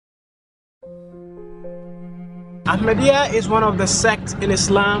Ahmadiyya is one of the sects in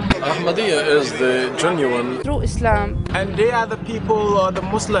Islam. Ahmadiyya is the genuine through Islam. And they are the people, or the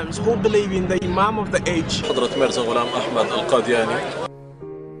Muslims, who believe in the Imam of the age. mirza ghulam ahmed al-qadiani.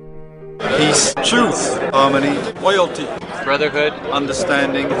 Peace, truth, harmony, loyalty, brotherhood,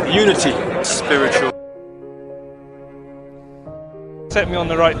 understanding, unity, spiritual. Set me on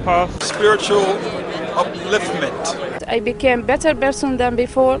the right path. Spiritual upliftment. I became a better person than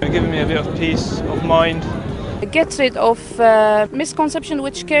before. Giving me a bit of peace of mind. Get rid of misconception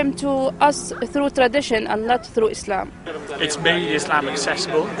which came to us through tradition and not through Islam. It's made Islam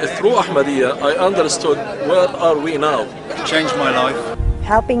accessible. Through Ahmadiyya, I understood where are we now. Changed my life.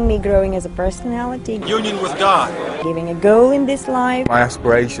 Helping me growing as a personality. Union with God. Giving a goal in this life. My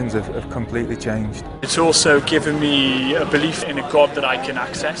aspirations have completely changed. It's also given me a belief in a God that I can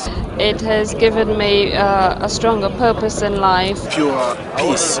access. It has given me a stronger purpose in life. Pure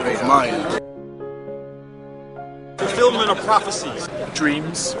peace of mind. Fulfillment of prophecies.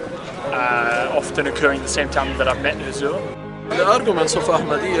 Dreams often occurring at the same time that I've met Huzzur. The arguments of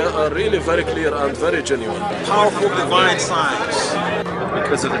Ahmadiyya are really very clear and very genuine. Powerful divine signs.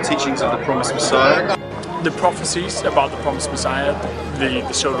 Because of the teachings of the promised Messiah. The prophecies about the promised Messiah,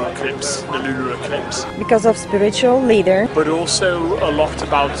 the solar eclipse, the lunar eclipse. Because of spiritual leader. But also a lot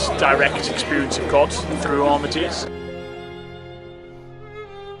about direct experience of God through Ahmadis.